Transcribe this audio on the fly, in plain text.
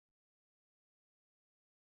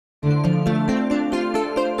Good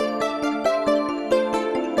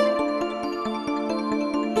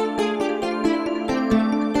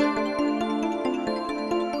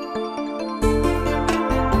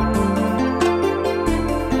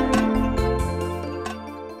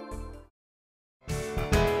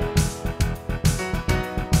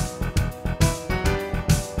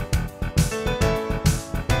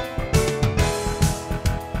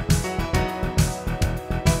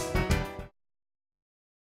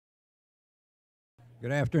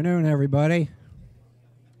afternoon, everybody.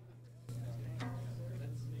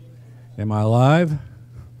 Am I live?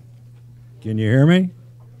 Can you hear me?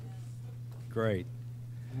 Great.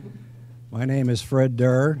 My name is Fred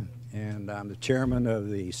Durr, and I'm the chairman of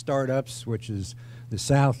the Startups, which is the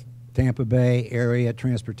South Tampa Bay Area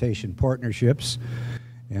Transportation Partnerships.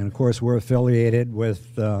 And of course, we're affiliated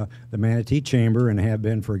with the Manatee Chamber and have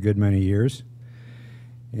been for a good many years.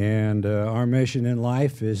 And our mission in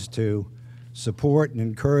life is to support and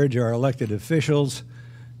encourage our elected officials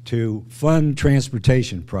to fund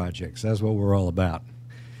transportation projects. That's what we're all about.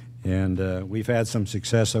 And we've had some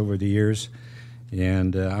success over the years,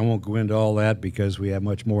 and I won't go into all that because we have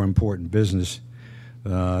much more important business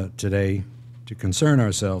today to concern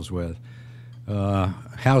ourselves with.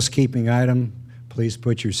 Housekeeping item, please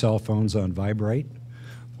put your cell phones on vibrate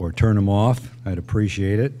or turn them off. I'd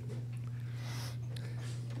appreciate it.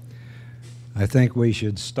 I think we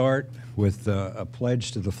should start with a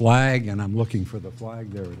pledge to the flag, and I'm looking for the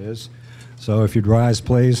flag. There it is. So if you'd rise,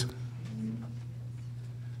 please.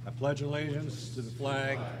 I pledge allegiance to the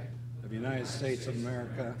flag of the United States of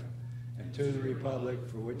America and to the republic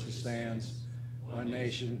for which it stands, one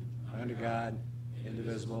nation, under God,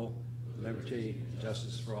 indivisible, liberty, and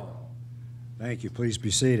justice for all. Thank you. Please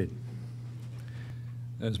be seated.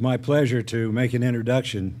 It's my pleasure to make an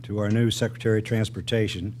introduction to our new Secretary of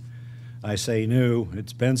Transportation. I say new,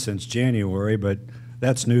 it's been since January, but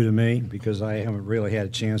that's new to me because I haven't really had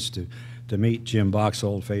a chance to meet Jim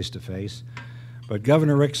Boxold face-to-face. But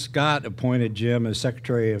Governor Rick Scott appointed Jim as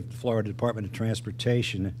Secretary of the Florida Department of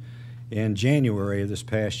Transportation in January of this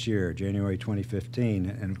past year, January 2015.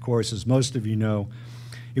 And of course, as most of you know,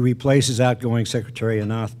 he replaces outgoing Secretary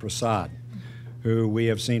Anath Prasad, who we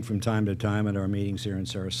have seen from time to time at our meetings here in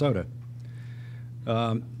Sarasota.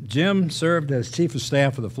 Jim served as Chief of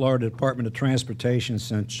Staff of the Florida Department of Transportation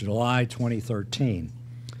since July 2013.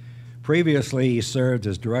 Previously, he served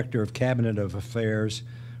as Director of Cabinet of Affairs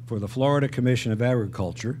for the Florida Commission of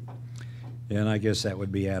Agriculture, and I guess that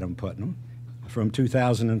would be Adam Putnam, from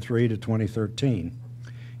 2003 to 2013.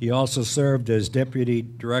 He also served as Deputy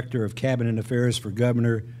Director of Cabinet Affairs for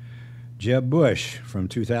Governor Jeb Bush from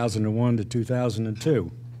 2001 to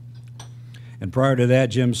 2002. And prior to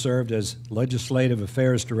that, Jim served as Legislative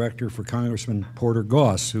Affairs Director for Congressman Porter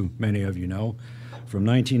Goss, who many of you know, from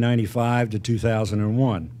 1995 to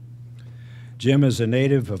 2001. Jim is a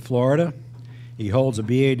native of Florida. He holds a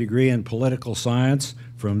BA degree in political science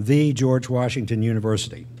from the George Washington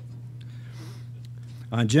University.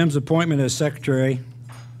 On Jim's appointment as Secretary,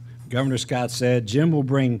 Governor Scott said, Jim will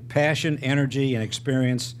bring passion, energy, and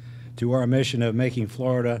experience to our mission of making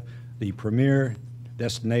Florida the premier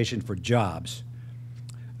destination for jobs.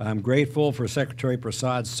 I'm grateful for Secretary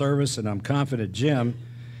Prasad's service, and I'm confident Jim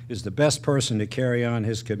is the best person to carry on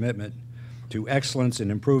his commitment to excellence in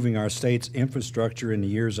improving our state's infrastructure in the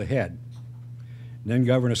years ahead. And then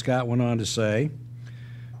Governor Scott went on to say,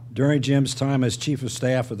 during Jim's time as Chief of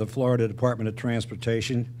Staff of the Florida Department of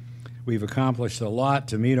Transportation, we've accomplished a lot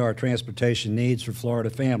to meet our transportation needs for Florida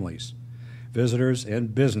families, visitors,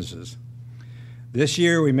 and businesses. This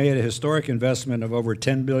year, we made a historic investment of over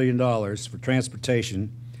 $10 billion for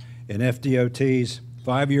transportation, and FDOT's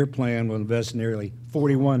 5-year plan will invest nearly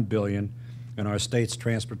 $41 billion in our state's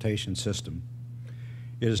transportation system.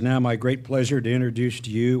 It is now my great pleasure to introduce to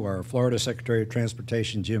you our Florida Secretary of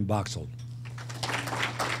Transportation, Jim Boxold.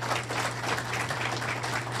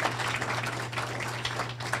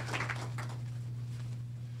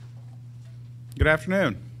 Good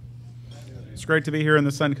afternoon. It's great to be here in the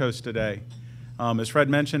Suncoast today. As Fred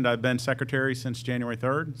mentioned, I've been Secretary since January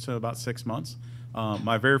 3rd, so about 6 months.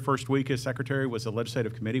 My very first week as Secretary was a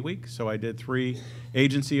Legislative Committee week, so I did 3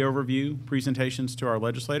 agency overview presentations to our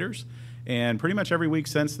legislators, and pretty much every week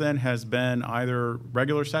since then has been either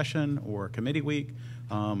regular session or committee week,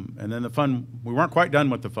 and then the fun, we weren't quite done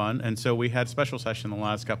with the fun, and so we had special session the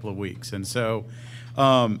last couple of weeks. And so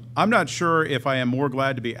I'm not sure if I am more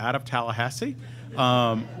glad to be out of Tallahassee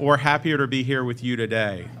or happier to be here with you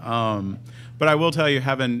today. But I will tell you,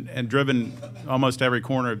 having driven almost every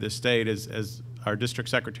corner of this state, as our District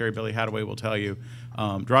Secretary, Billy Hadaway, will tell you,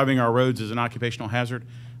 driving our roads is an occupational hazard.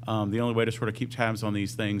 The only way to sort of keep tabs on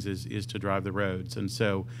these things is to drive the roads. And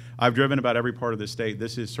so I've driven about every part of the state.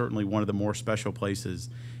 This is certainly one of the more special places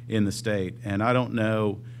in the state. And I don't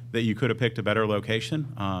know that you could have picked a better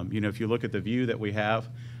location. If you look at the view that we have,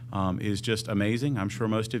 is just amazing. I'm sure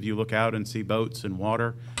most of you look out and see boats and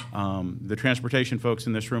water. The transportation folks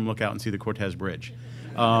in this room look out and see the Cortez Bridge.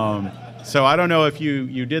 So I don't know if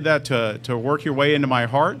you did that to work your way into my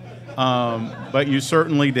heart, but you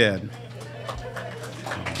certainly did.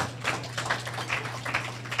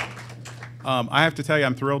 I have to tell you,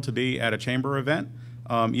 I'm thrilled to be at a chamber event.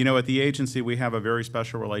 At the agency, we have a very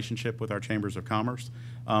special relationship with our chambers of commerce.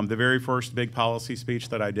 The very first big policy speech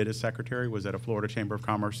that I did as secretary was at a Florida Chamber of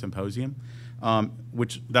Commerce symposium,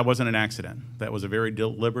 which that wasn't an accident. That was a very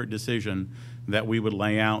deliberate decision that we would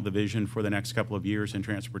lay out the vision for the next couple of years in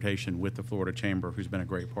transportation with the Florida Chamber, who's been a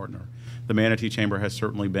great partner. The Manatee Chamber has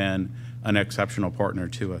certainly been an exceptional partner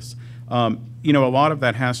to us. A lot of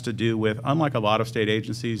that has to do with, unlike a lot of state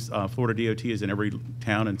agencies, Florida DOT is in every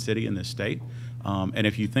town and city in this state. And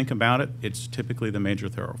if you think about it, it's typically the major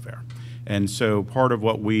thoroughfare. And so part of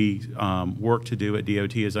what we work to do at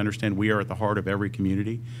DOT is understand we are at the heart of every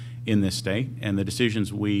community in this state, and the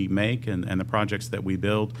decisions we make and the projects that we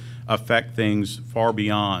build affect things far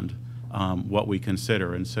beyond what we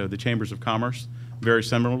consider. And so the chambers of commerce, very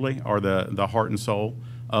similarly, are the heart and soul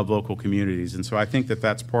of local communities. And so I think that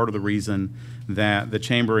that's part of the reason that the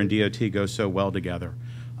chamber and DOT go so well together.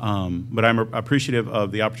 But I'm appreciative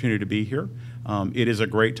of the opportunity to be here. It is a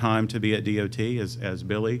great time to be at DOT, as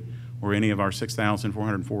Billy or any of our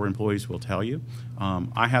 6,404 employees will tell you.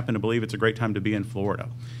 I happen to believe it's a great time to be in Florida.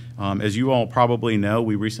 As you all probably know,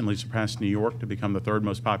 we recently surpassed New York to become the third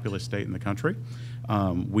most populous state in the country.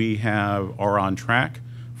 We are on track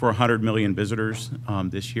for 100 million visitors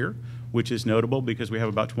this year, which is notable because we have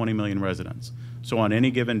about 20 million residents. So on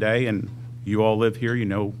any given day, and you all live here, you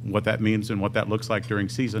know what that means and what that looks like during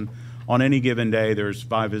season. On any given day, there's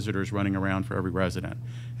 5 visitors running around for every resident.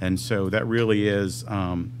 And so that really is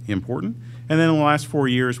important. And then in the last 4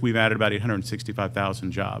 years, we've added about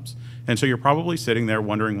 865,000 jobs. And so you're probably sitting there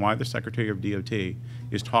wondering why the Secretary of DOT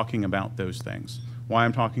is talking about those things, why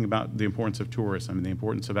I'm talking about the importance of tourism and the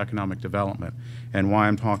importance of economic development, and why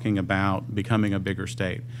I'm talking about becoming a bigger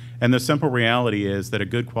state. And the simple reality is that a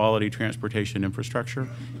good quality transportation infrastructure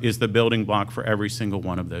is the building block for every single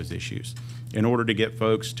one of those issues. In order to get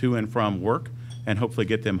folks to and from work and hopefully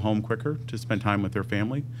get them home quicker to spend time with their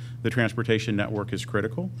family, the transportation network is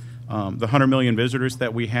critical. The 100 million visitors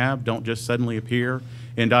that we have don't just suddenly appear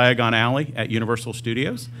in Diagon Alley at Universal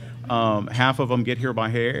Studios. Half of them get here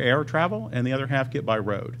by air travel, and the other half get by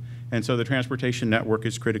road. And so the transportation network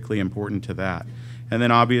is critically important to that. And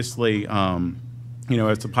then obviously,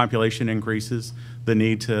 as the population increases, the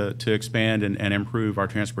need to expand and improve our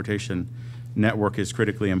transportation network is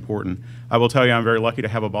critically important. I will tell you, I'm very lucky to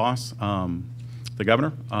have a boss, the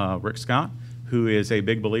governor, Rick Scott, who is a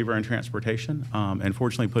big believer in transportation and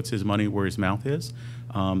fortunately puts his money where his mouth is.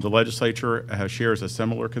 The legislature shares a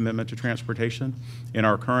similar commitment to transportation. In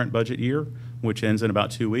our current budget year, which ends in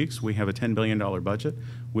about 2 weeks, we have a $10 billion budget,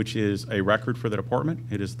 which is a record for the department.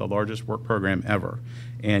 It is the largest work program ever.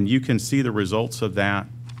 And you can see the results of that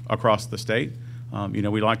across the state.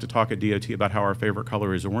 We like to talk at DOT about how our favorite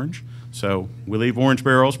color is orange. So we leave orange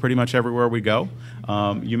barrels pretty much everywhere we go.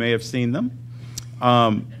 You may have seen them.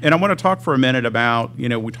 And I want to talk for a minute about,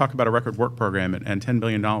 we talk about a record work program and $10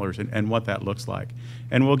 billion and what that looks like.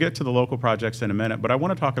 And we'll get to the local projects in a minute, but I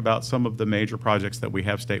want to talk about some of the major projects that we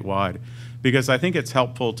have statewide, because I think it's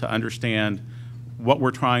helpful to understand what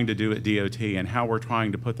we're trying to do at DOT and how we're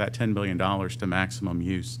trying to put that $10 billion to maximum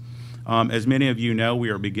use. As many of you know, we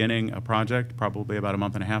are beginning a project probably about a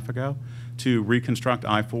month and a half ago to reconstruct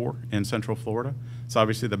I-4 in Central Florida. It's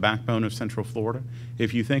obviously the backbone of Central Florida.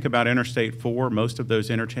 If you think about Interstate 4, most of those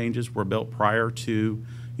interchanges were built prior to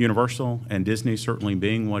Universal and Disney certainly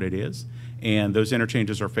being what it is. And those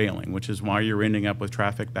interchanges are failing, which is why you're ending up with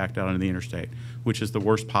traffic backed out on the interstate, which is the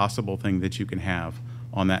worst possible thing that you can have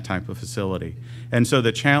on that type of facility. And so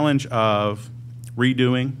the challenge of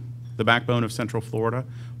redoing the backbone of Central Florida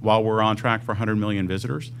while we're on track for 100 million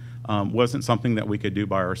visitors wasn't something that we could do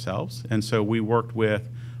by ourselves. And so we worked with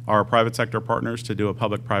our private sector partners to do a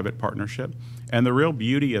public-private partnership. And the real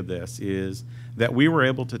beauty of this is that we were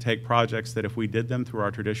able to take projects that if we did them through our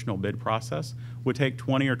traditional bid process would take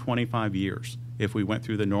 20 or 25 years if we went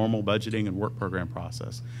through the normal budgeting and work program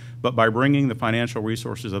process. But by bringing the financial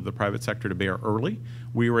resources of the private sector to bear early,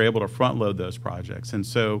 we were able to front load those projects. And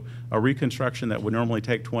so a reconstruction that would normally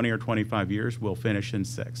take 20 or 25 years will finish in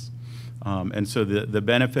 6. And so the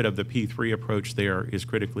benefit of the P3 approach there is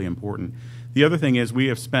critically important. The other thing is we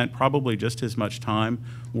have spent probably just as much time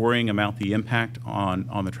worrying about the impact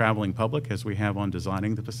on the traveling public as we have on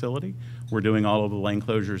designing the facility. We're doing all of the lane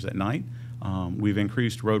closures at night. We've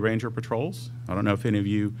increased road ranger patrols. I don't know if any of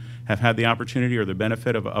you have had the opportunity or the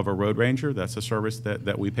benefit of a road ranger. That's a service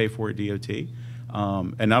that we pay for at DOT.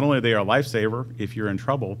 And not only are they a lifesaver if you're in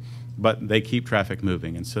trouble, but they keep traffic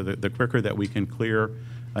moving. And so the quicker that we can clear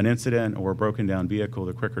an incident or a broken down vehicle,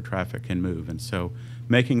 the quicker traffic can move. And so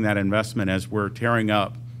making that investment as we're tearing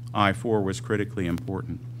up I-4 was critically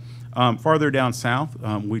important. Farther down south,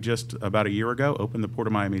 we just about a year ago opened the Port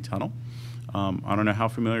of Miami Tunnel. I don't know how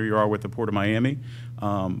familiar you are with the Port of Miami,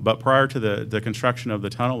 but prior to the construction of the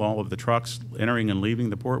tunnel, all of the trucks entering and leaving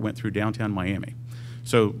the port went through downtown Miami.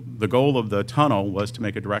 So the goal of the tunnel was to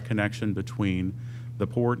make a direct connection between the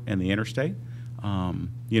port and the interstate.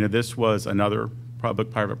 This was another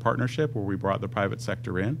public-private partnership where we brought the private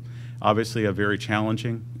sector in. Obviously a very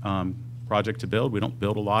challenging project to build. We don't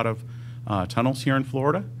build a lot of tunnels here in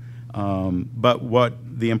Florida, but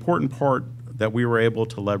what the important part that we were able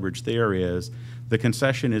to leverage there is the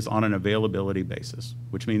concession is on an availability basis,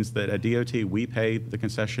 which means that at DOT we pay the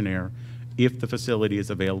concessionaire if the facility is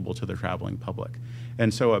available to the traveling public.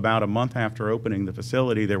 And so about a month after opening the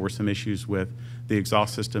facility, there were some issues with the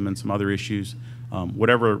exhaust system and some other issues,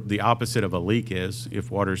 whatever the opposite of a leak is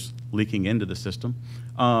if water's leaking into the system.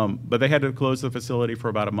 But they had to close the facility for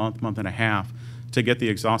about a month and a half to get the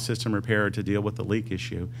exhaust system repaired to deal with the leak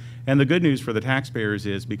issue. And the good news for the taxpayers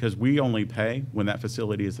is because we only pay when that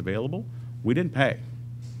facility is available, we didn't pay.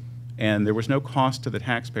 And there was no cost to the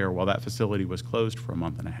taxpayer while that facility was closed for a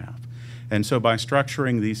month and a half. And so by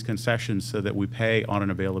structuring these concessions so that we pay on an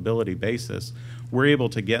availability basis, we're able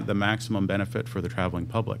to get the maximum benefit for the traveling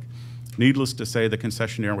public. Needless to say, the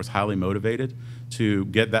concessionaire was highly motivated to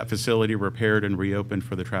get that facility repaired and reopened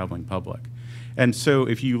for the traveling public. And so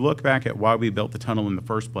if you look back at why we built the tunnel in the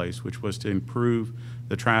first place, which was to improve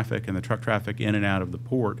the traffic and the truck traffic in and out of the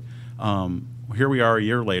port, here we are a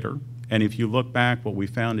year later, and if you look back, what we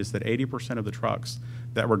found is that 80% of the trucks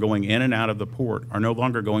that were going in and out of the port are no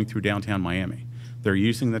longer going through downtown Miami. They're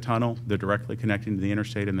using the tunnel, they're directly connecting to the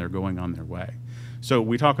interstate, and they're going on their way. So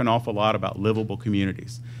we talk an awful lot about livable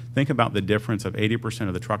communities. Think about the difference of 80%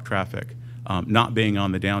 of the truck traffic not being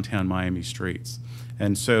on the downtown Miami streets.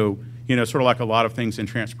 And so, sort of like a lot of things in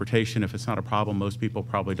transportation, if it's not a problem, most people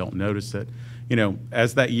probably don't notice it.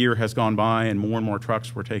 As that year has gone by and more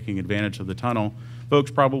trucks were taking advantage of the tunnel,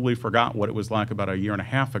 folks probably forgot what it was like about a year and a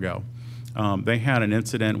half ago. They had an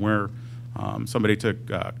incident where somebody took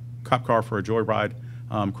a cop car for a joyride,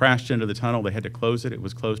 crashed into the tunnel. They had to close it. It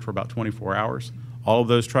was closed for about 24 hours. All of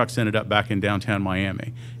those trucks ended up back in downtown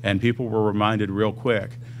Miami. And people were reminded real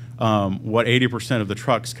quick what 80% of the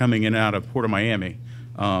trucks coming in and out of Port of Miami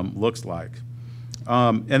looks like.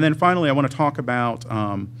 And then finally, I want to talk about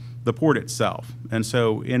the port itself. And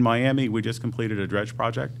so in Miami, we just completed a dredge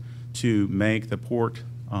project to make the port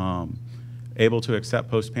able to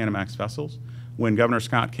accept post-Panamax vessels. When Governor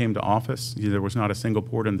Scott came to office, there was not a single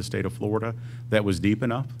port in the state of Florida that was deep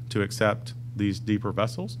enough to accept these deeper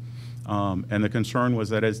vessels. And the concern was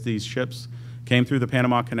that as these ships came through the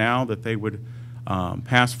Panama Canal, that they would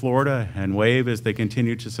pass Florida and wave as they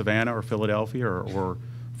continued to Savannah or Philadelphia or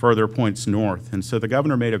further points north. And so the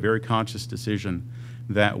governor made a very conscious decision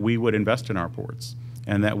that we would invest in our ports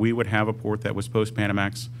and that we would have a port that was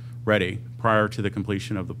post-Panamax ready prior to the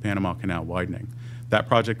completion of the Panama Canal widening. That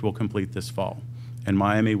project will complete this fall, and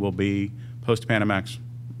Miami will be post-Panamax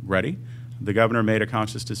ready. The governor made a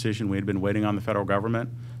conscious decision. We had been waiting on the federal government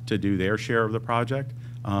to do their share of the project,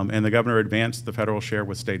 and the governor advanced the federal share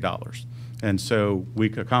with state dollars. And so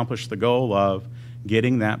we accomplished the goal of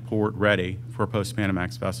getting that port ready for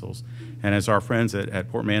post-Panamax vessels. And as our friends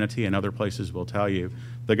at Port Manatee and other places will tell you,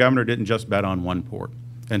 the governor didn't just bet on one port.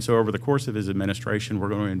 And so over the course of his administration, we're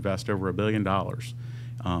going to invest over $1 billion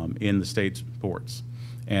in the state's ports.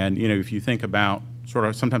 And if you think about sort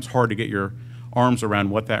of sometimes hard to get your arms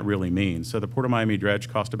around what that really means. So the Port of Miami dredge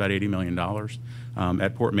cost about $80 million.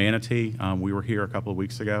 At Port Manatee, we were here a couple of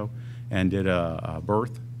weeks ago and did a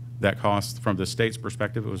berth that cost, from the state's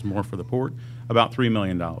perspective, it was more for the port, about $3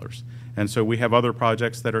 million. And so we have other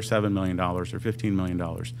projects that are $7 million or $15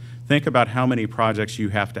 million. Think about how many projects you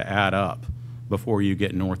have to add up before you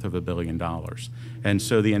get north of $1 billion. And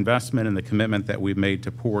so the investment and the commitment that we've made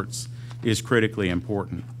to ports is critically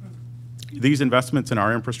important. These investments in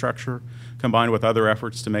our infrastructure, combined with other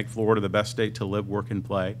efforts to make Florida the best state to live, work, and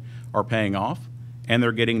play, are paying off, and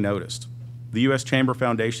they're getting noticed. The U.S. Chamber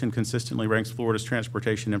Foundation consistently ranks Florida's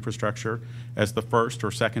transportation infrastructure as the first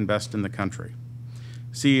or second best in the country.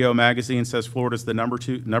 CEO Magazine says Florida's the number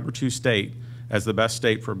two state as the best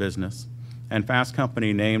state for business. and Fast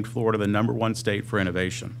Company named Florida the #1 state for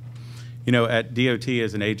innovation. You know, at DOT,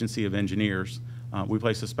 as an agency of engineers, we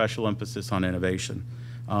place a special emphasis on innovation.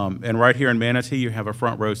 And right here in Manatee, you have a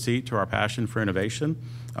front row seat to our passion for innovation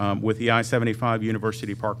with the I-75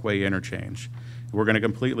 University Parkway interchange. We're going to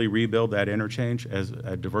completely rebuild that interchange as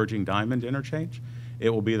a diverging diamond interchange. It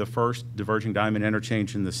will be the first diverging diamond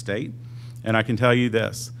interchange in the state. And I can tell you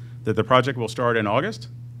this, that the project will start in August,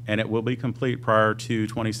 and it will be complete prior to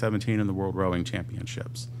 2017 in the World Rowing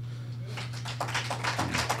Championships.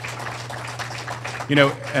 You know,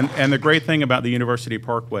 and the great thing about the University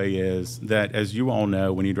Parkway is that, as you all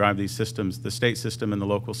know, when you drive these systems, the state system and the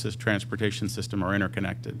local transportation system are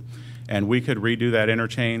interconnected. And we could redo that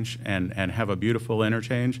interchange and have a beautiful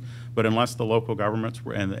interchange, but unless the local governments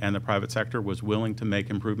and the private sector was willing to make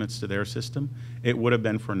improvements to their system, it would have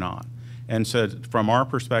been for naught. And so from our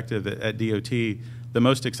perspective at DOT, the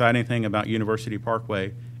most exciting thing about University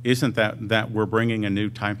Parkway isn't that we're bringing a new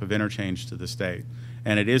type of interchange to the state.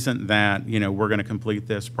 And it isn't that, you know, we're going to complete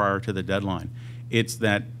this prior to the deadline. It's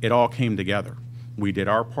that it all came together. We did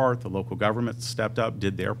our part, the local government stepped up,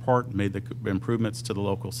 did their part, made the improvements to the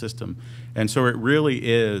local system. And so it really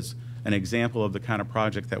is an example of the kind of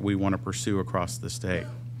project that we want to pursue across the state.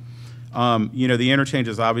 You know, the interchange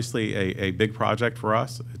is obviously a big project for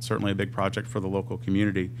us. It's certainly a big project for the local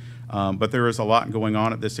community. But there is a lot going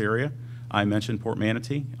on at this area. I mentioned Port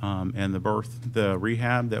Manatee and the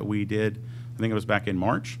rehab that we did, I think it was back in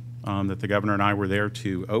March, that the governor and I were there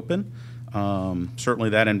to open. Certainly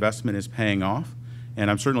that investment is paying off. And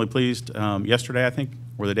I'm certainly pleased, yesterday I think,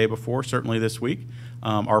 or the day before, certainly this week,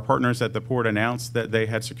 our partners at the port announced that they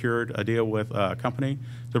had secured a deal with a company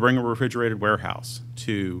to bring a refrigerated warehouse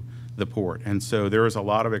to the port. And so there is a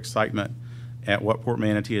lot of excitement at what Port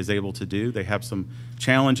Manatee is able to do. They have some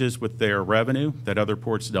challenges with their revenue that other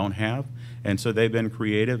ports don't have. And so they've been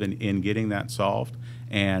creative in getting that solved.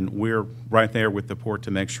 And we're right there with the port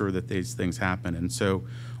to make sure that these things happen. And so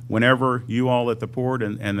whenever you all at the port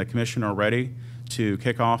and the commission are ready to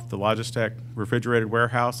kick off the Logistec refrigerated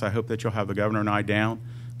warehouse, I hope that you'll have the governor and I down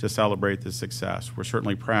to celebrate the success. We're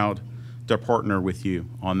certainly proud to partner with you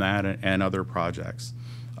on that and other projects.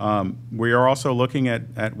 We are also looking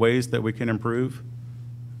at ways that we can improve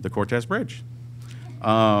the Cortez Bridge.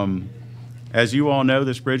 As you all know,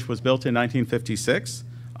 this bridge was built in 1956,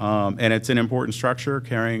 and it's an important structure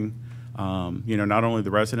carrying you know, not only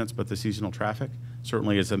the residents but the seasonal traffic.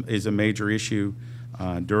 Certainly is a major issue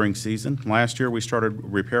during season. Last year we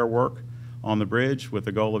started repair work on the bridge with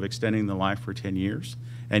the goal of extending the life for 10 years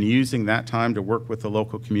and using that time to work with the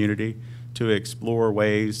local community to explore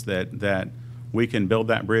ways that we can build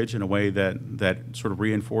that bridge in a way that sort of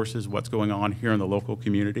reinforces what's going on here in the local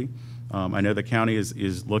community. I know the county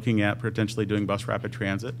is looking at potentially doing bus rapid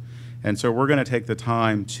transit, and so we're going to take the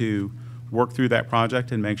time to work through that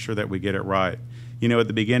project and make sure that we get it right. You know, at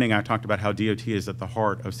the beginning I talked about how DOT is at the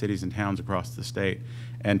heart of cities and towns across the state,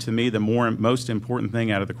 and to me the most important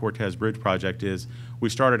thing out of the Cortez Bridge project is we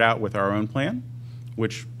started out with our own plan,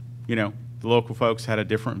 which, you know, the local folks had a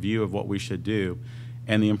different view of what we should do.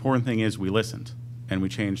 And the important thing is we listened and we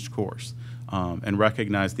changed course and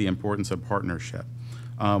recognized the importance of partnership.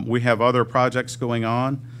 We have other projects going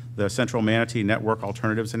on, the Central Manatee Network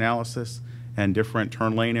Alternatives Analysis and different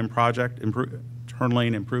turn lane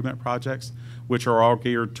improvement projects, which are all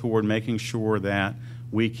geared toward making sure that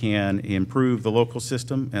we can improve the local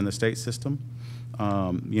system and the state system.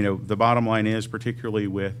 You know, the bottom line is, particularly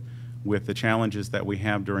with the challenges that we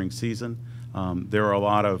have during season, there are a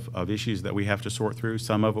lot of issues that we have to sort through.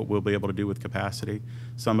 Some of it we'll be able to do with capacity.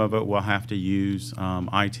 Some of it we'll have to use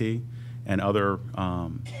IT and other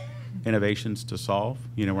innovations to solve.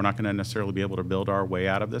 You know, we're not going to necessarily be able to build our way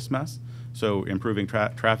out of this mess. So improving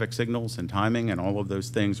traffic signals and timing and all of those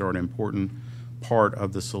things are an important part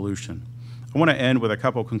of the solution. I want to end with a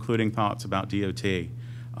couple concluding thoughts about DOT.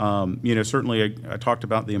 You know, certainly I talked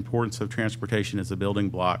about the importance of transportation as a building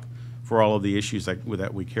block for all of the issues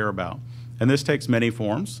that we care about. And this takes many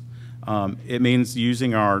forms. It means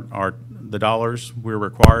using the dollars we're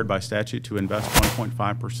required by statute to invest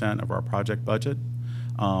 1.5% of our project budget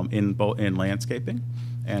in landscaping.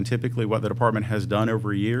 And typically what the department has done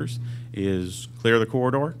over years is clear the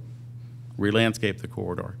corridor, re-landscape the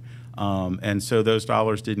corridor. And so those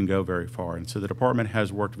dollars didn't go very far. And so the department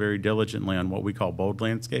has worked very diligently on what we call bold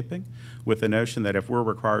landscaping, with the notion that if we're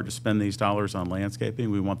required to spend these dollars on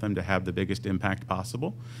landscaping, we want them to have the biggest impact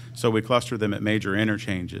possible. So we cluster them at major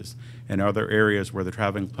interchanges and other areas where the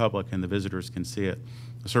traveling public and the visitors can see it.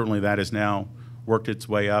 Certainly that is now worked its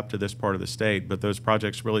way up to this part of the state, but those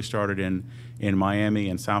projects really started in Miami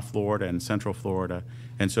and South Florida and Central Florida.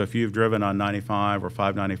 And so if you've driven on 95 or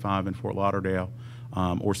 595 in Fort Lauderdale,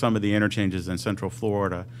 or some of the interchanges in Central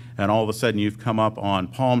Florida, and all of a sudden you've come up on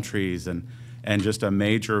palm trees and just a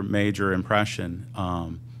major impression,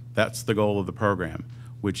 that's the goal of the program,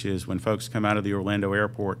 which is when folks come out of the Orlando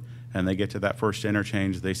airport and they get to that first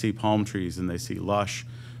interchange, they see palm trees and they see lush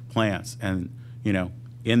plants, and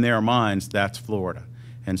in their minds, that's Florida.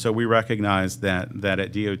 And so we recognize that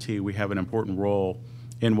at DOT we have an important role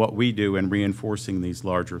in what we do in reinforcing these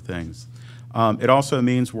larger things. It also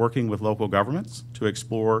means working with local governments to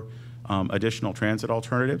explore additional transit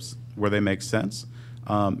alternatives where they make sense.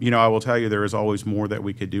 I will tell you there is always more that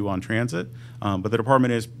we could do on transit, but the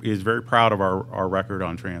department is very proud of our record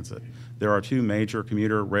on transit. There are two major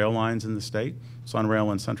commuter rail lines in the state,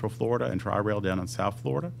 Sunrail in Central Florida and Tri-Rail down in South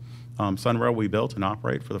Florida. Sunrail we built and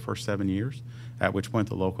operate for the first 7 years, at which point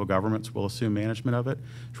the local governments will assume management of it.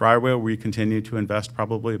 Tri-Rail we continue to invest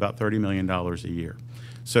probably about $30 million a year.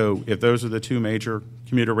 So if those are the two major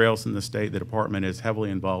commuter rails in the state, the department is heavily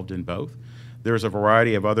involved in both. There's a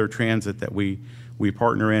variety of other transit that we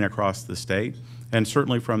partner in across the state. And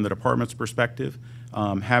certainly from the department's perspective,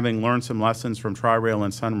 having learned some lessons from Tri-Rail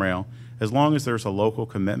and Sunrail, as long as there's a local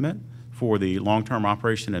commitment for the long-term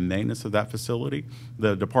operation and maintenance of that facility,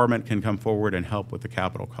 the department can come forward and help with the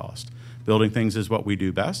capital cost. Building things is what we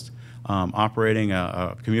do best. Operating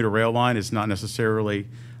a commuter rail line is not necessarily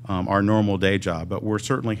our normal day job, but we're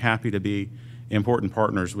certainly happy to be important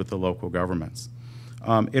partners with the local governments.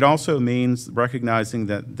 It also means recognizing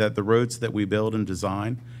that the roads that we build and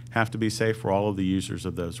design have to be safe for all of the users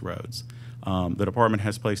of those roads. The department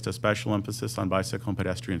has placed a special emphasis on bicycle and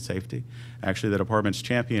pedestrian safety. Actually, the department's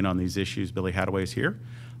champion on these issues, Billy Hadaway, is here,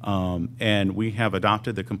 and we have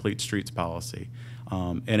adopted the Complete Streets policy.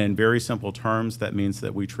 And in very simple terms, that means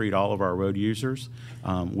that we treat all of our road users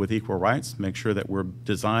with equal rights, make sure that we're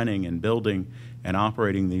designing and building and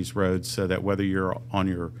operating these roads so that whether you're on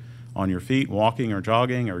your feet, walking or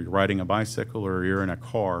jogging, or you're riding a bicycle, or you're in a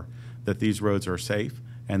car, that these roads are safe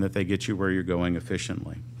and that they get you where you're going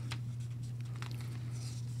efficiently.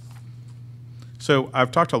 So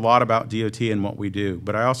I've talked a lot about DOT and what we do,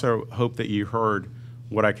 but I also hope that you heard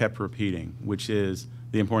what I kept repeating, which is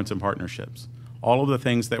the importance of partnerships. All of the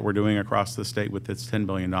things that we're doing across the state with this $10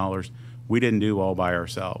 billion, we didn't do all by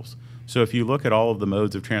ourselves. So if you look at all of the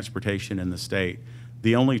modes of transportation in the state,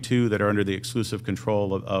 the only two that are under the exclusive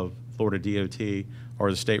control of Florida DOT are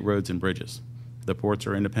the state roads and bridges. The ports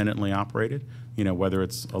are independently operated, whether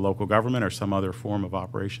it's a local government or some other form of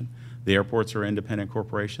operation. The airports are independent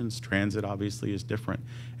corporations. Transit obviously is different.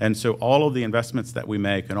 And so all of the investments that we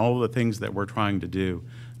make and all of the things that we're trying to do,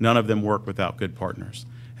 none of them work without good partners.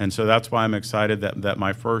 And so that's why I'm excited that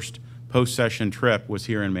my first post-session trip was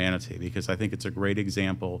here in Manatee, because I think it's a great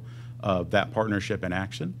example of that partnership in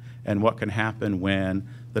action and what can happen when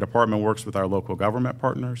the department works with our local government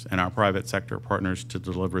partners and our private sector partners to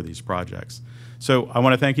deliver these projects. So I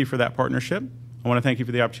want to thank you for that partnership. I want to thank you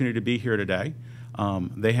for the opportunity to be here today.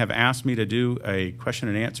 They have asked me to do a question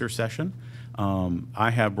and answer session. I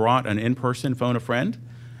have brought an in-person phone a friend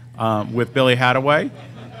with Billy Hadaway.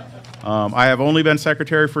 I have only been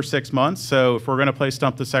secretary for 6 months, so if we're going to play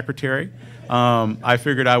Stump the Secretary, I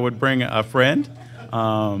figured I would bring a friend,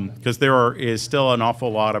 because there is still an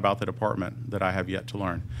awful lot about the department that I have yet to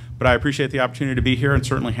learn. But I appreciate the opportunity to be here and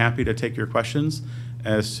certainly happy to take your questions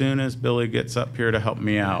as soon as Billy gets up here to help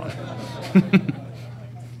me out.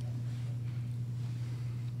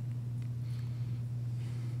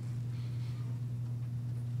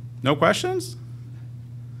 No questions?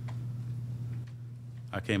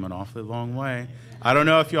 I came an awfully long way. I don't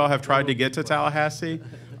know if y'all have tried to get to Tallahassee.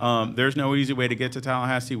 There's no easy way to get to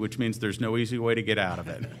Tallahassee, which means there's no easy way to get out of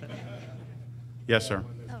it. Yes, sir.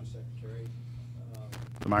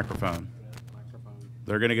 The microphone.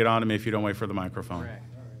 They're going to get on to me if you don't wait for the microphone.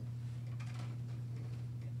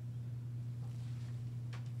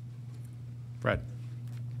 Fred.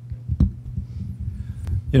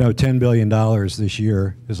 $10 billion this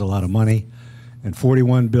year is a lot of money, and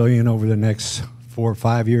 $41 billion over the next 4 or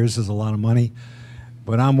 5 years is a lot of money.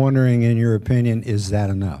 But I'm wondering, in your opinion, is that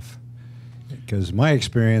enough? Because my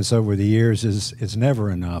experience over the years is it's never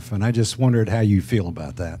enough, and I just wondered how you feel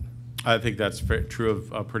about that. I think that's true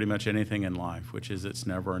of pretty much anything in life, which is it's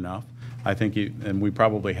never enough. I think and we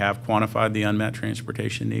probably have quantified the unmet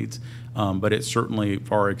transportation needs, but it certainly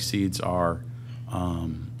far exceeds our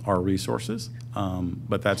resources.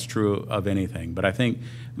 But that's true of anything. But I think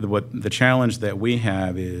the challenge that we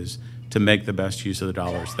have is to make the best use of the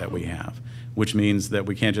dollars that we have. which means that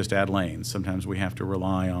we can't just add lanes. Sometimes we have to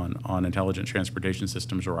rely on intelligent transportation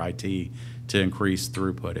systems or IT to increase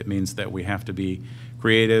throughput. It means that we have to be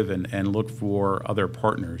creative and look for other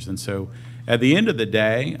partners. And so at the end of the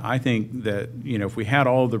day, I think that, if we had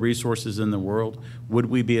all the resources in the world, would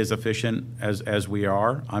we be as efficient as we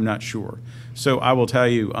are? I'm not sure. So I will tell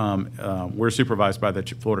you, we're supervised by the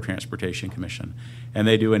Florida Transportation Commission, and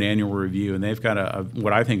they do an annual review, and they've got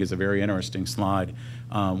what I think is a very interesting slide,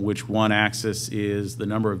 which one axis is the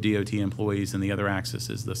number of DOT employees and the other axis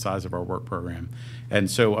is the size of our work program. And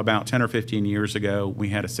so about 10 or 15 years ago, we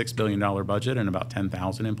had a $6 billion budget and about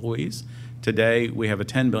 10,000 employees. Today, we have a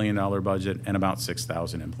 $10 billion budget and about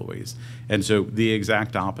 6,000 employees. And so the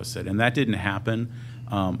exact opposite. And that didn't happen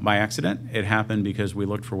by accident. It happened because we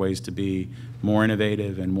looked for ways to be more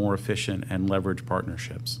innovative and more efficient and leverage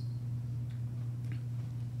partnerships.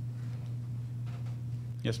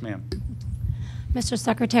 Yes, ma'am. Mr.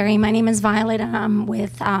 Secretary, my name is Violet. I'm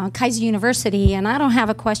with Kaiser University, and I don't have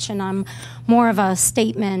a question. I'm more of a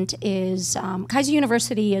statement. Kaiser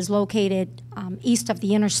University is located east of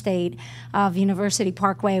the interstate of University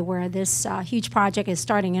Parkway, where this huge project is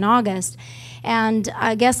starting in August. And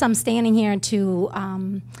I guess I'm standing here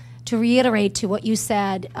to reiterate to what you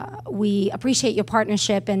said. We appreciate your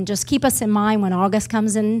partnership, and just keep us in mind when August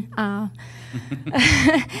comes in.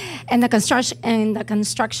 and the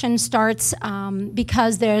construction starts,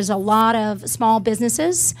 because there's a lot of small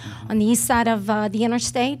businesses on the east side of the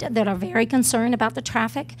interstate that are very concerned about the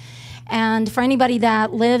traffic. And for anybody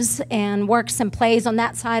that lives and works and plays on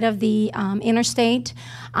that side of the interstate,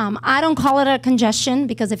 I don't call it a congestion,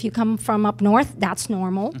 because if you come from up north, that's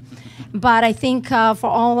normal. But I think for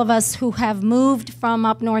all of us who have moved from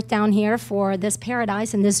up north down here for this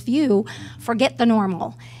paradise and this view, forget the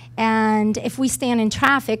normal. And if we stand in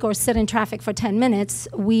traffic or sit in traffic for 10 minutes,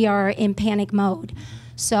 we are in panic mode.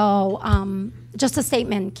 So just a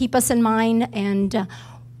statement, keep us in mind. And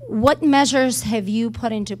what measures have you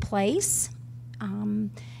put into place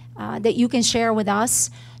that you can share with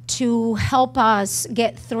us to help us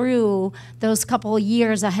get through those couple of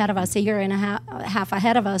years ahead of us, a year and a half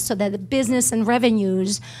ahead of us, so that the business and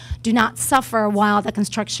revenues do not suffer while the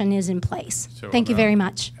construction is in place? So, thank you very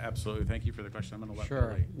much. Absolutely. Thank you for the question. I'm going to let Sure.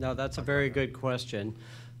 Billy. No, that's a very good question.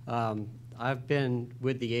 I've been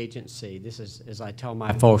with the agency. This is, as I tell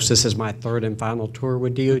my folks, this is my third and final tour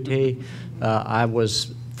with DOT. I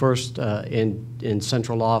was first in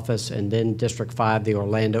central office and then District 5, the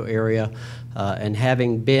Orlando area. And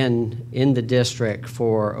having been in the district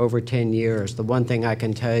for over 10 years, the one thing I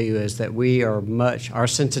can tell you is that our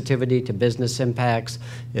sensitivity to business impacts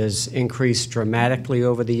is increased dramatically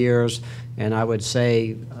over the years. And I would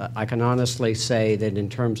say, I can honestly say that in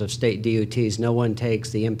terms of state DOTs, no one takes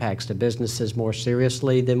the impacts to businesses more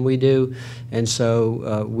seriously than we do. And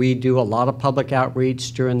so we do a lot of public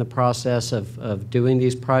outreach during the process of doing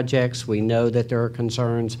these projects. We know that there are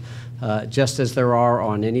concerns, just as there are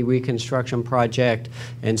on any reconstruction project.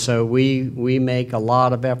 And so we make a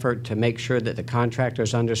lot of effort to make sure that the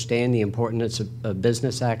contractors understand the importance of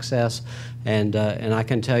business access. And I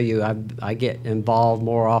can tell you, I get involved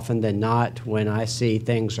more often than not when I see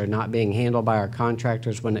things are not being handled by our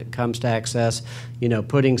contractors when it comes to access. You know,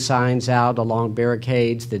 putting signs out along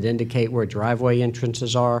barricades that indicate where driveway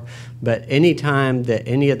entrances are. But any time that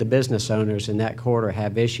any of the business owners in that corridor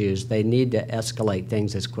have issues, they need to escalate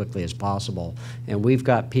things as quickly as possible. And we've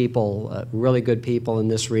got people, really good people in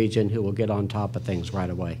this region who will get on top of things right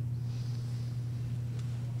away.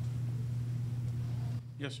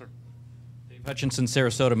 Yes, sir. Hutchinson,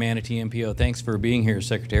 Sarasota, Manatee, MPO. Thanks for being here,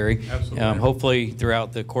 Secretary. Absolutely. Hopefully,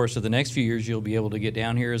 throughout the course of the next few years, you'll be able to get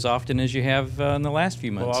down here as often as you have in the last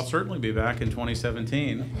few months. Well, I'll certainly be back in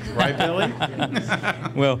 2017. Right, Billy?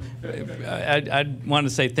 Well, I want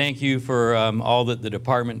to say thank you for all that the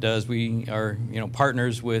department does. We are,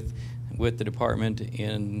 partners with the department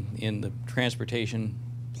in the transportation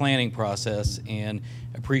planning process, and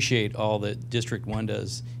appreciate all that District 1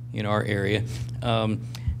 does in our area.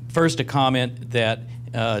 First, a comment that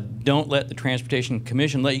don't let the Transportation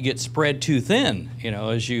Commission let you get spread too thin.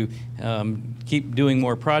 As you keep doing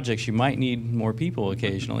more projects, you might need more people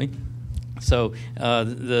occasionally. So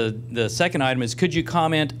the second item is, could you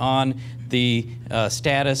comment on the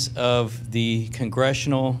status of the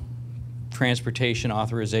congressional transportation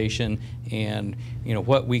authorization and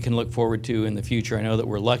what we can look forward to in the future? I know that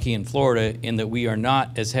we're lucky in Florida in that we are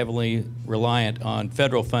not as heavily reliant on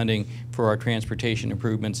federal funding for our transportation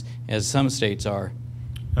improvements as some states are.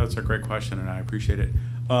 That's a great question, and I appreciate it.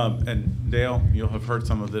 And Dale, you'll have heard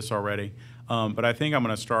some of this already. But I think I'm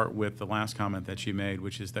going to start with the last comment that you made,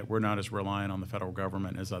 which is that we're not as reliant on the federal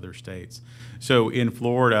government as other states. So in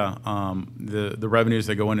Florida, the revenues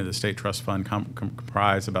that go into the state trust fund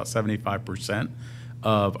comprise about 75%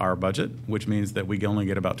 of our budget, which means that we only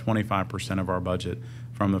get about 25% of our budget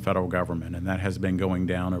from the federal government, and that has been going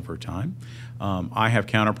down over time. I have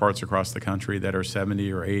counterparts across the country that are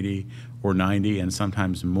 70 or 80 or 90 and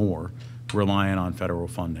sometimes more reliant on federal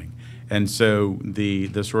funding. And so the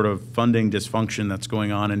sort of funding dysfunction that's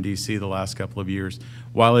going on in D.C. the last couple of years,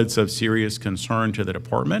 while it's of serious concern to the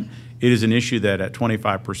department, it is an issue that at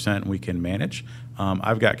 25% we can manage.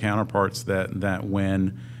 I've got counterparts that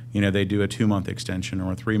when they do a 2-month extension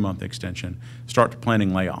or a 3-month extension, start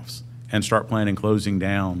planning layoffs and start planning closing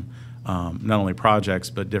down not only projects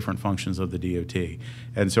but different functions of the DOT.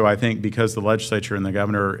 And so I think because the legislature and the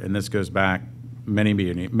governor, and this goes back many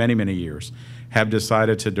years, have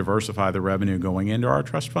decided to diversify the revenue going into our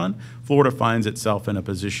trust fund, Florida finds itself in a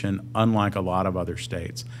position unlike a lot of other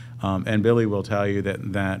states. And Billy will tell you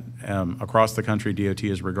that across the country, DOT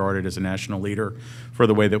is regarded as a national leader for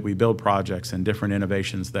the way that we build projects and different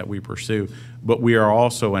innovations that we pursue. But we are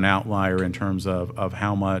also an outlier in terms of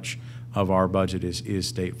how much of our budget is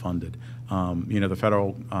state funded. The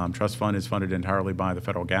federal trust fund is funded entirely by the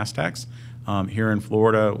federal gas tax. Here in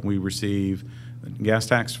Florida, we receive gas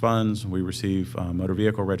tax funds, we receive motor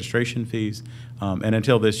vehicle registration fees, and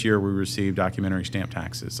until this year we received documentary stamp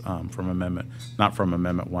taxes not from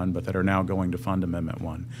Amendment 1, but that are now going to fund Amendment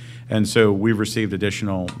 1. And so we've received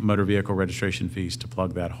additional motor vehicle registration fees to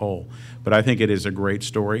plug that hole. But I think it is a great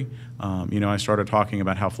story. I started talking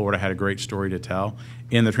about how Florida had a great story to tell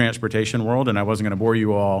in the transportation world, and I wasn't going to bore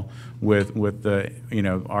you all with the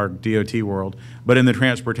our DOT world, but in the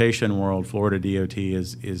transportation world, Florida DOT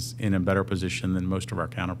is in a better position than most of our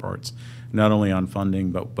counterparts, not only on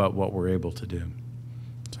funding but what we're able to do.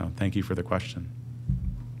 So thank you for the question.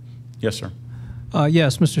 Yes, sir.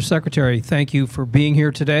 Yes, Mr. Secretary, thank you for being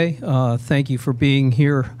here today. Thank you for being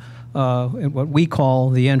here at what we call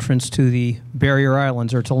the entrance to the Barrier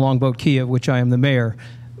Islands, or to Longboat Key, of which I am the mayor,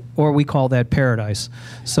 or we call that paradise.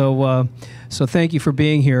 So thank you for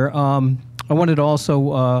being here. I wanted to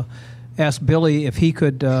also ask Billy if he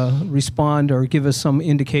could respond or give us some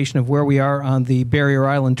indication of where we are on the Barrier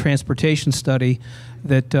Island transportation study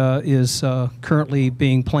that is currently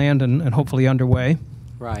being planned and hopefully underway.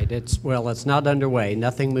 Right. It's not underway.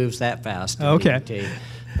 Nothing moves that fast. Okay.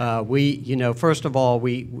 First of all,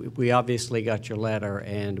 we obviously got your letter,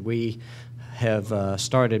 and we have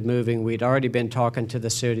started moving. We'd already been talking to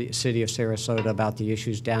the city of Sarasota about the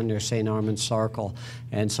issues down near St. Armand's Circle,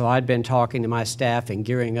 and so I'd been talking to my staff and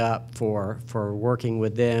gearing up for working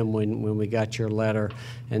with them when we got your letter.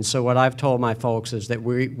 And so what I've told my folks is that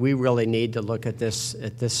we really need to look at this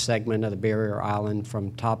segment of the Barrier Island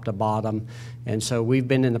from top to bottom. And so we've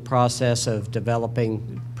been in the process of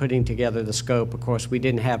putting together the scope. Of course, we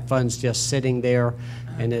didn't have funds just sitting there.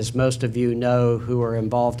 And as most of you know who are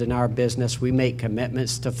involved in our business, we make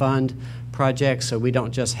commitments to fund projects, so we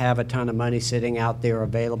don't just have a ton of money sitting out there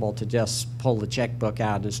available to just pull the checkbook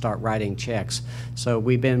out and start writing checks. So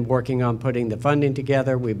we've been working on putting the funding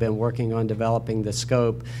together. We've been working on developing the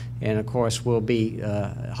scope, and of course we'll be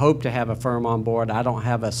hope to have a firm on board. I don't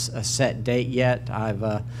have a set date yet.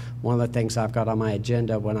 One of the things I've got on my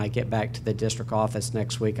agenda when I get back to the district office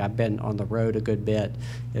next week, I've been on the road a good bit,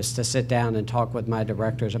 is to sit down and talk with my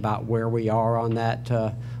directors about where we are on that,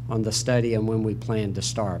 on the study, and when we plan to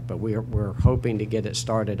start. But we're hoping to get it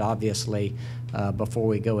started, obviously, before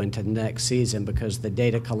we go into the next season, because the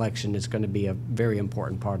data collection is going to be a very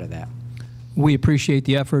important part of that. We appreciate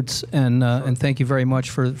the efforts, and thank you very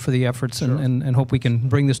much for the efforts. Sure. and hope we can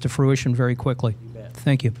bring this to fruition very quickly. You bet.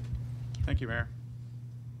 Thank you. Thank you, Mayor.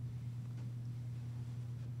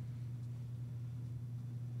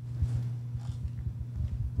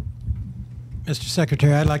 Mr.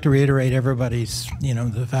 Secretary, I'd like to reiterate everybody's,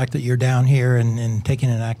 the fact that you're down here and taking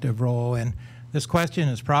an active role. And this question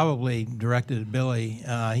is probably directed at Billy.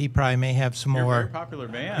 He probably may have some You're more. a very popular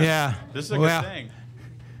man. Yeah. This is a good thing.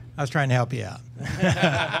 I was trying to help you out.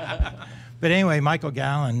 But anyway, Michael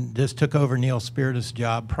Gallen just took over Neil Spiritus'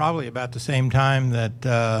 job probably about the same time that,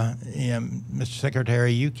 Mr.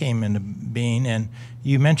 Secretary, you came into being. And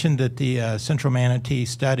you mentioned that the Central Manatee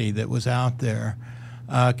study that was out there.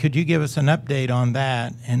 Could you give us an update on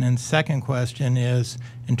that? And then second question is,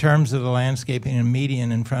 in terms of the landscaping and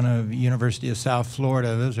median in front of University of South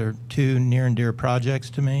Florida, those are two near and dear projects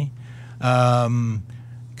to me.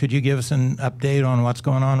 Could you give us an update on what's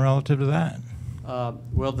going on relative to that?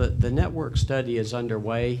 Well, the network study is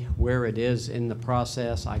underway. Where it is in the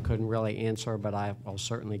process, I couldn't really answer, but I'll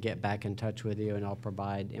certainly get back in touch with you, and I'll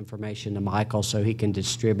provide information to Michael so he can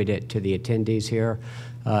distribute it to the attendees here.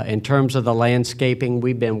 In terms of the landscaping,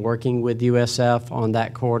 we've been working with USF on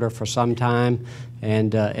that corridor for some time,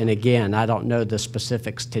 and again, I don't know the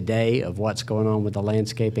specifics today of what's going on with the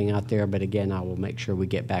landscaping out there, but again, I will make sure we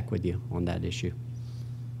get back with you on that issue.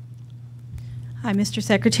 Hi, Mr.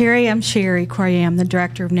 Secretary. I'm Sherry Corey. I'm the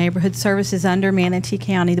Director of Neighborhood Services under Manatee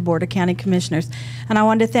County, the Board of County Commissioners. And I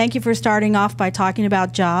wanted to thank you for starting off by talking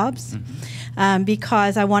about jobs.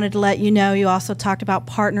 Because I wanted to let you know you also talked about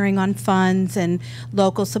partnering on funds and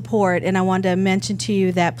local support, and I wanted to mention to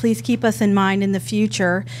you that please keep us in mind in the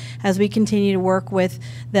future as we continue to work with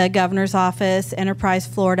the Governor's Office, Enterprise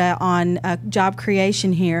Florida on job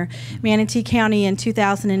creation here. Manatee County in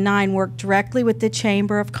 2009 worked directly with the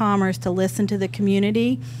Chamber of Commerce to listen to the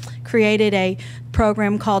community, created a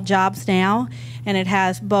program called Jobs Now, and it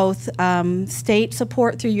has both state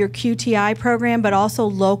support through your QTI program, but also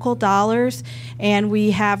local dollars. And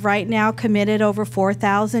we have right now committed over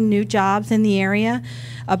 4,000 new jobs in the area,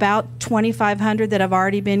 about 2,500 that have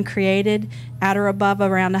already been created at or above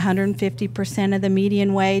around 150% of the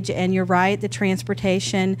median wage. And you're right, the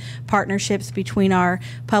transportation partnerships between our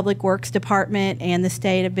Public Works Department and the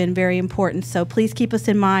state have been very important. So please keep us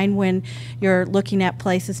in mind when you're looking at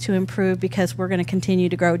places to improve, because we're going to continue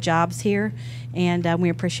to grow jobs here, and we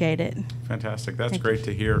appreciate it. Fantastic. That's great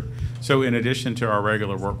to hear. So in addition to our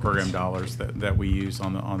regular work program dollars that we use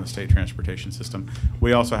on the state transportation system,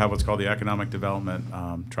 we also have what's called the Economic Development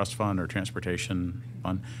Trust Fund, or Transportation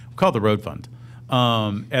Fund. We call it the Road Fund.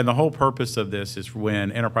 And the whole purpose of this is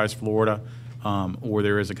when Enterprise Florida or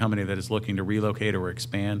there is a company that is looking to relocate or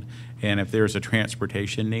expand, and if there's a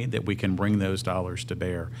transportation need, that we can bring those dollars to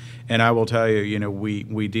bear. And I will tell you, you know,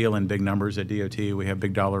 we deal in big numbers at DOT. We have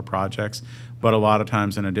big dollar projects, but a lot of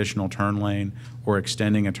times an additional turn lane or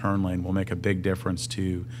extending a turn lane will make a big difference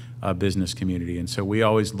to a business community. And so we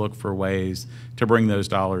always look for ways to bring those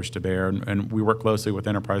dollars to bear, and we work closely with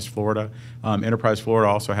Enterprise Florida. Enterprise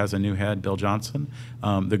Florida also has a new head, Bill Johnson.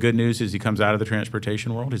 The good news is he comes out of the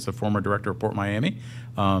transportation world. He's the former director of Port Miami.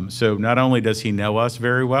 So not only does he know us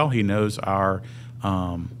very well, he knows our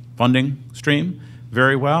funding stream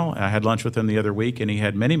very well. I had lunch with him the other week, and he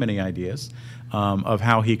had many, many ideas of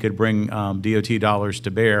how he could bring DOT dollars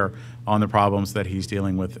to bear on the problems that he's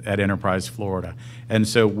dealing with at Enterprise Florida. And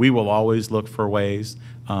so we will always look for ways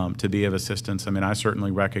to be of assistance. I mean, I certainly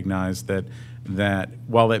recognize that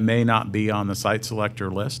while it may not be on the site selector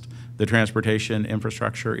list, the transportation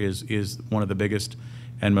infrastructure is one of the biggest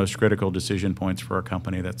and most critical decision points for a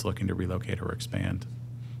company that's looking to relocate or expand.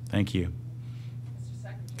 Thank you.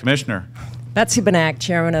 Commissioner. Betsy Benak,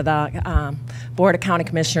 Chairman of the Board of County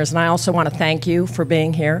Commissioners, and I also want to thank you for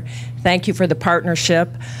being here. Thank you for the partnership.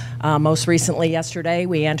 Most recently, yesterday,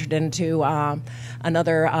 we entered into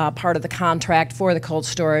another part of the contract for the cold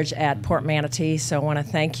storage at Port Manatee, so I want to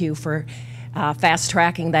thank you for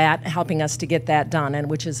fast-tracking that, helping us to get that done, and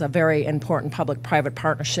which is a very important public-private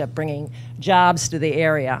partnership, bringing jobs to the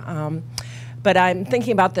area. But I'm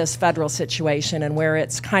thinking about this federal situation and where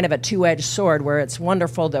it's kind of a two-edged sword, where it's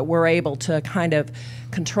wonderful that we're able to kind of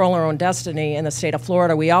control our own destiny in the state of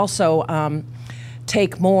Florida. We also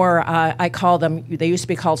take more, I call them, they used to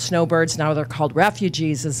be called snowbirds, now they're called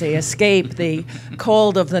refugees, as they escape the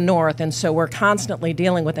cold of the north. And so we're constantly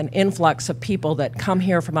dealing with an influx of people that come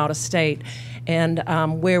here from out of state. And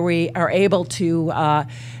where we are able to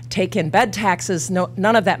take in bed taxes,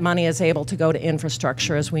 none of that money is able to go to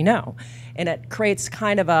infrastructure, as we know. And it creates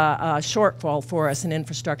kind of a shortfall for us in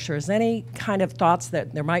infrastructure. Is any kind of thoughts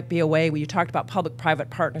that there might be a way, you talked about public-private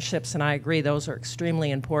partnerships, and I agree those are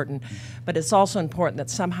extremely important, but it's also important that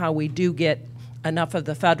somehow we do get enough of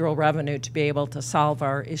the federal revenue to be able to solve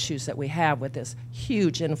our issues that we have with this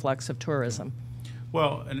huge influx of tourism.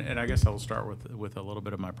 Well, and I guess I'll start with a little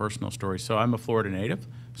bit of my personal story. So I'm a Florida native,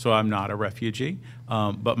 so I'm not a refugee,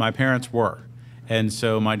 but my parents were. And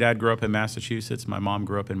so my dad grew up in Massachusetts. My mom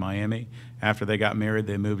grew up in Miami. After they got married,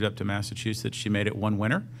 they moved up to Massachusetts. She made it one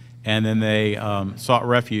winter, and then they sought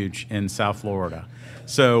refuge in South Florida.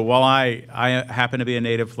 So while I happen to be a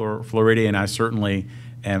native Floridian, I certainly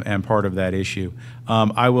am part of that issue.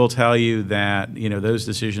 I will tell you that those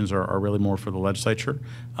decisions are really more for the legislature.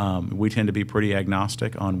 We tend to be pretty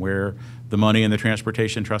agnostic on where the money in the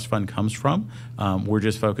Transportation Trust Fund comes from. We're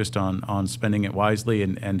just focused on spending it wisely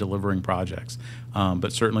and delivering projects,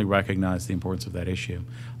 but certainly recognize the importance of that issue.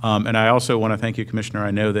 And I also want to thank you, Commissioner.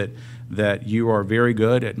 I know that you are very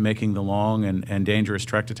good at making the long and dangerous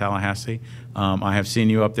trek to Tallahassee. I have seen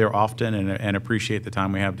you up there often and appreciate the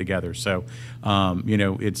time we have together. So, you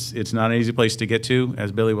know, it's not an easy place to get to,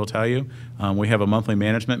 as Billy will tell you. We have a monthly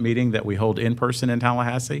management meeting that we hold in person in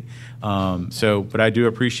Tallahassee. But I do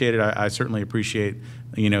appreciate it. I certainly appreciate,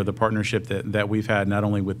 you know, the partnership that we've had, not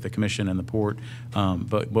only with the commission and the port,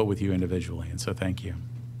 but with you individually. And so thank you.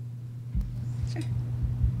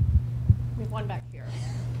 We have one back here.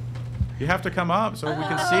 You have to come up so we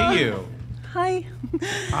can see you. Hi.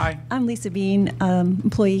 Hi. I'm Lisa Bean,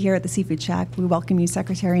 employee here at the Seafood Shack. We welcome you,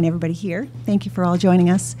 Secretary, and everybody here. Thank you for all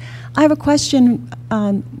joining us. I have a question,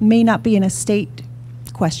 may not be an estate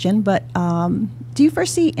question, but do you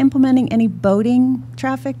foresee implementing any boating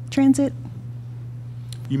traffic transit?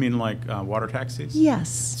 You mean like water taxis? Yes.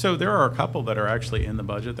 So there are a couple that are actually in the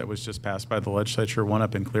budget that was just passed by the legislature, one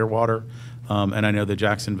up in Clearwater, and I know the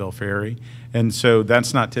Jacksonville Ferry. And so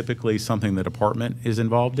that's not typically something the department is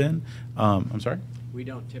involved in. I'm sorry? We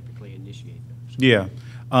don't typically initiate those. Yeah.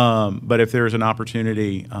 But if there's an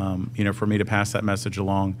opportunity, you know, for me to pass that message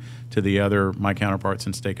along to my counterparts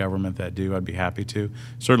in state government that do, I'd be happy to.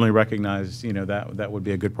 Certainly recognize, you know, that would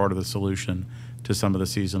be a good part of the solution to some of the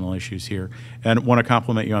seasonal issues here. And want to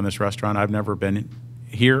compliment you on this restaurant. I've never been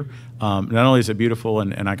here. Not only is it beautiful,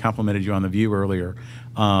 and I complimented you on the view earlier,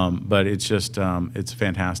 but it's just, it's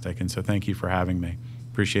fantastic. And so thank you for having me.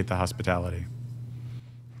 Appreciate the hospitality.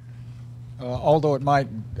 Although it might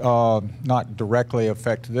not directly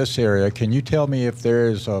affect this area, can you tell me if there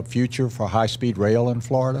is a future for high-speed rail in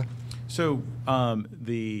Florida? So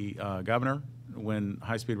the governor, when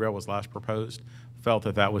high-speed rail was last proposed, felt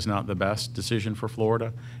that was not the best decision for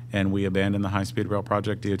Florida, and we abandoned the high-speed rail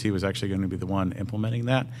project. DOT was actually going to be the one implementing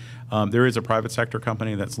that. There is a private sector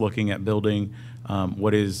company that's looking at building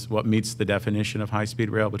what meets the definition of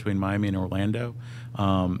high-speed rail between Miami and Orlando.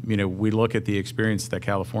 You know, we look at the experience that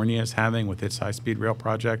California is having with its high-speed rail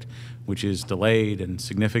project, which is delayed and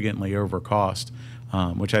significantly over cost,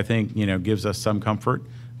 which I think, you know, gives us some comfort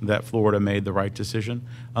that Florida made the right decision.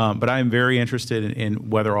 But I am very interested in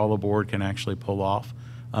whether all aboard can actually pull off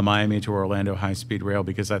a Miami to Orlando high-speed rail,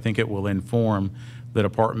 because I think it will inform the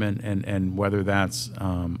department and whether that's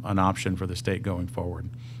an option for the state going forward.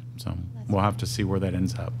 So we'll have to see where that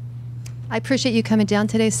ends up. I appreciate you coming down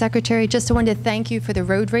today, Secretary. Just wanted to thank you for the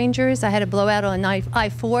road rangers. I had a blowout on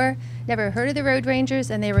I-4. Never heard of the road rangers,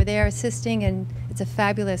 and they were there assisting, and it's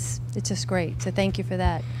just great. So thank you for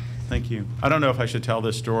that. Thank you. I don't know if I should tell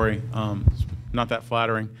this story. It's not that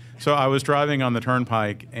flattering. So I was driving on the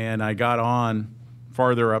turnpike, and I got on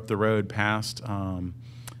farther up the road past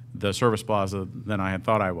the service plaza than I had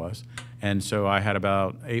thought I was. And so I had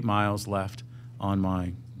about 8 miles left on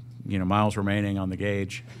my, miles remaining on the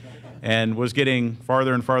gauge, and was getting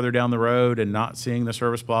farther and farther down the road and not seeing the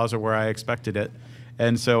service plaza where I expected it.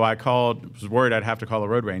 And so I was worried I'd have to call a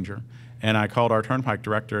road ranger. And I called our turnpike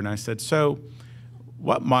director, and I said, so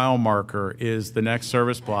what mile marker is the next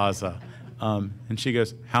service plaza? And she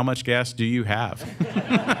goes, how much gas do you have?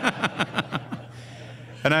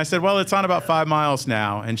 And I said, well, it's on about 5 miles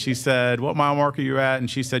now. And she said, what mile marker are you at? And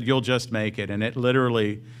she said, you'll just make it. And it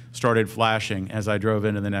literally started flashing as I drove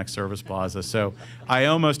into the next service plaza. So I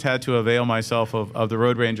almost had to avail myself of the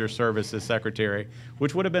road ranger service as secretary,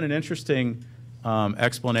 which would have been an interesting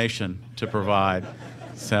explanation to provide.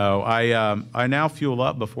 So I now fuel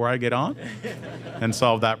up before I get on and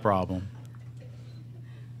solve that problem.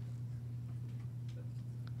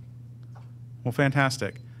 Well,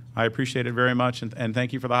 fantastic. I appreciate it very much, and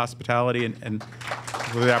thank you for the hospitality and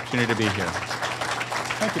for the opportunity to be here.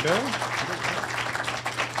 Thank you, Bill.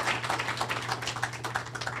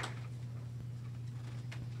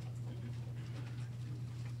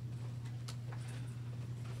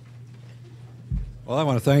 Well, I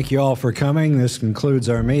want to thank you all for coming. This concludes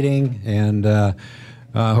our meeting, and I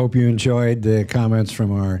hope you enjoyed the comments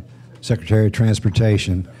from our Secretary of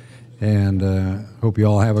Transportation. And hope you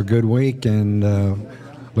all have a good week, and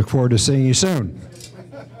look forward to seeing you soon.